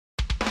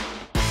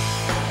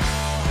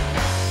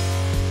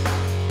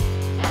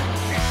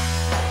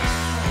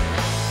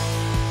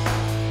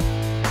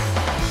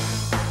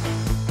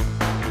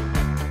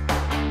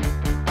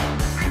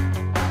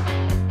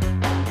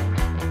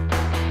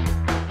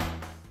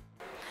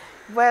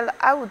Well,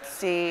 I would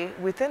say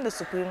within the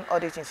Supreme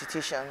Audit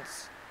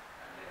institutions,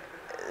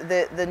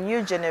 the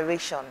new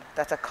generation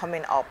that are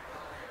coming up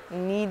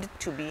need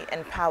to be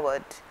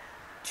empowered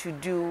to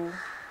do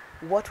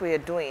what we are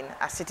doing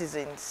as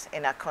citizens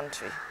in our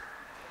country.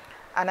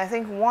 And I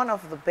think one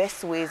of the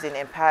best ways in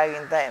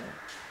empowering them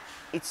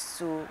is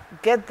to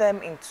get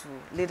them into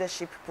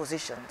leadership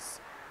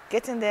positions,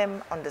 getting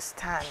them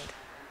understand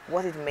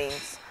what it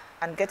means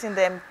and getting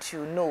them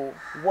to know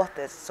what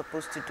they're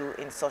supposed to do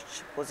in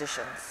such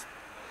positions.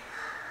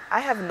 I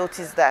have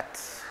noticed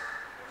that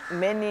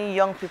many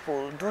young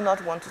people do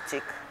not want to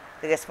take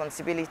the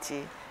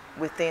responsibility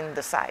within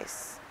the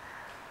SYLs.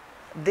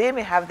 They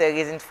may have their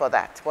reasons for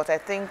that, but I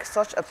think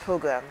such a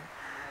program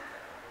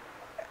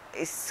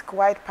is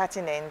quite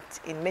pertinent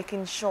in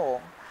making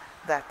sure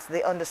that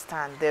they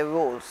understand their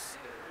roles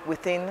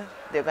within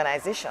the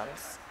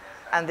organizations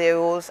and their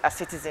roles as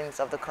citizens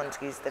of the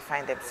countries they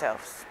find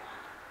themselves.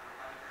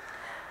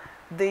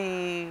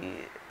 The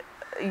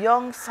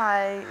young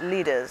SAI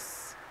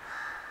leaders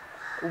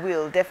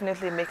will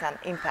definitely make an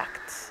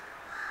impact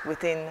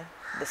within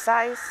the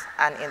SAIs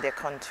and in their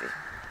country.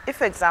 If,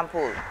 for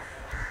example,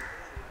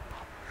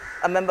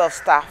 a member of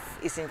staff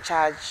is in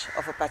charge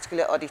of a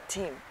particular audit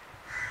team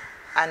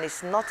and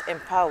is not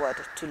empowered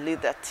to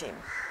lead that team,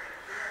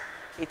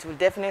 it will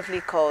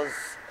definitely cause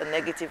a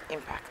negative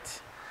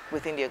impact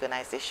within the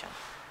organization.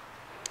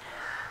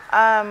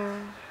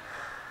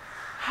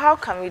 How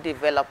can we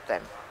develop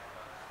them?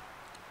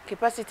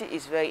 Capacity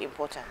is very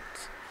important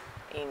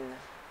in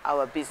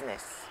our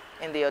business,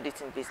 in the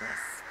auditing business.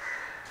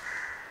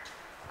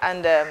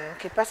 And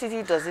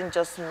capacity doesn't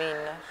just mean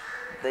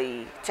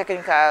the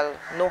technical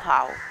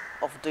know-how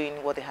of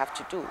doing what they have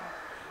to do,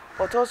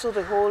 but also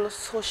the whole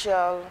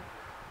social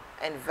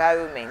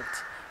environment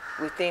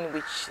within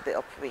which they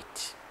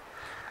operate.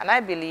 And I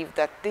believe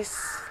that this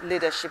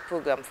leadership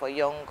program for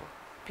young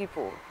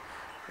people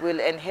will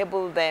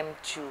enable them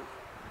to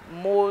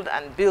mold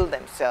and build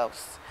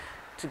themselves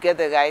to get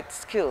the right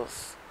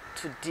skills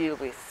to deal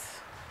with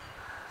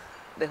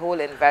the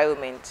whole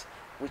environment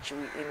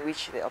in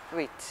which they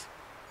operate.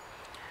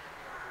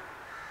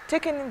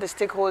 Taking the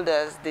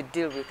stakeholders they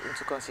deal with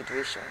into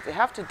consideration, they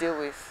have to deal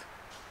with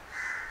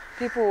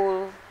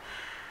people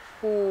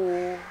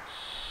who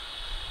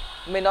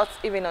may not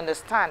even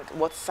understand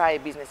what SAI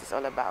business is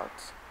all about.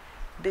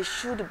 They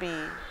should be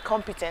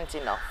competent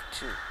enough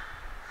to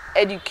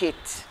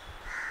educate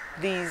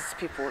these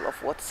people of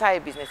what SAI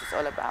business is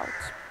all about.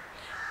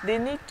 They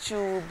need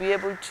to be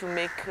able to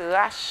make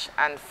rash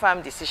and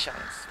firm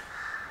decisions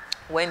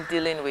when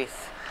dealing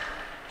with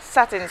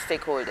certain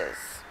stakeholders.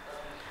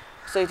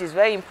 So it is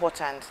very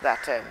important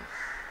that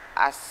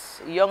as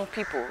young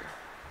people,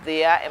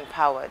 they are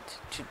empowered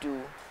to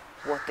do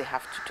what they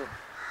have to do.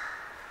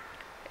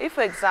 If,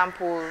 for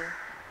example,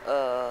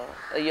 a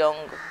young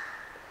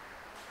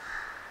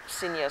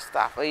senior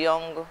staff, a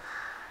young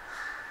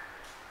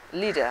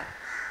leader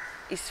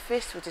is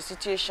faced with a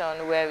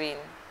situation wherein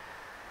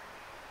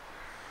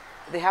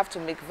they have to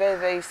make very,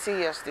 very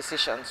serious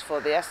decisions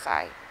for their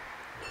SI,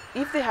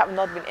 if they have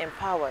not been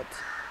empowered,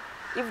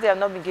 if they have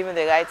not been given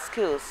the right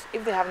skills,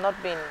 if they have not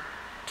been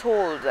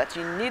told that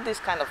you need this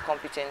kind of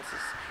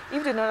competencies,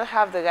 if they do not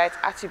have the right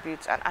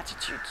attributes and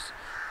attitudes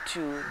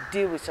to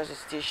deal with such a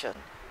situation,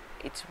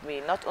 it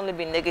may not only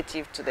be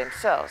negative to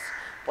themselves,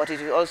 but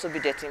it will also be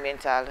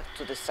detrimental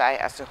to the SI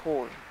as a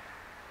whole.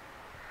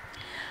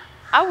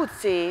 I would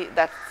say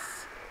that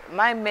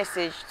my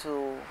message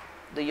to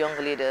the young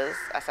leaders,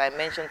 as I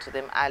mentioned to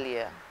them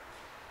earlier,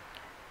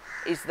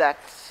 is that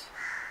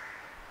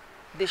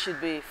they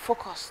should be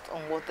focused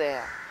on what they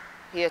are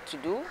here to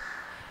do.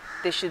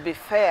 They should be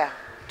fair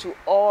to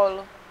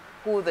all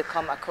who they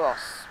come across.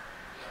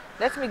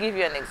 Let me give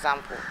you an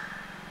example.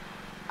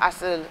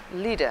 As a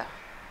leader,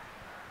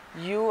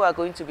 you are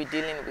going to be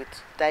dealing with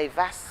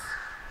diverse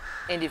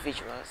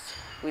individuals,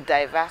 with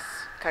diverse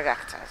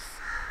characters.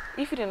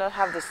 If you do not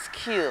have the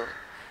skill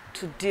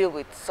to deal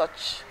with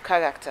such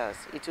characters,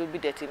 it will be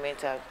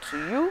detrimental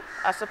to you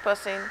as a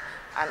person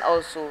and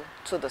also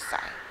to the SI.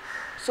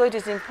 So it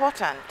is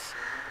important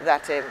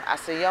that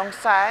as a young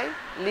SI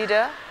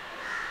leader,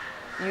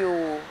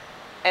 you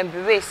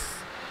embrace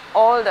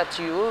all that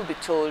you will be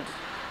told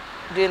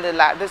during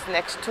this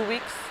next 2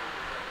 weeks.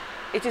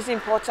 It is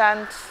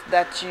important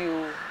that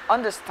you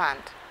understand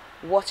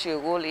what your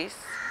role is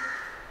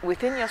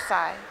within your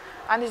SI,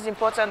 and it's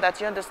important that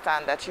you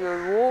understand that your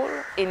role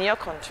in your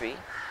country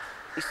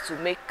is to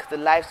make the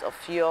lives of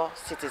your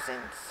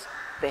citizens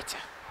better.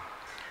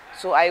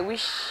 So I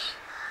wish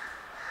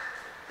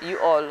you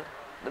all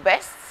the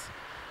best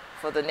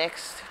for the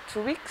next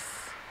 2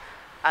 weeks,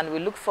 and we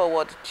look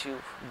forward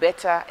to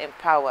better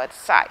empowered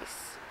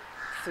SIs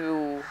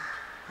through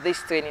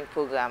this training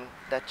program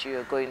that you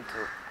are going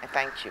through. I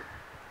thank you.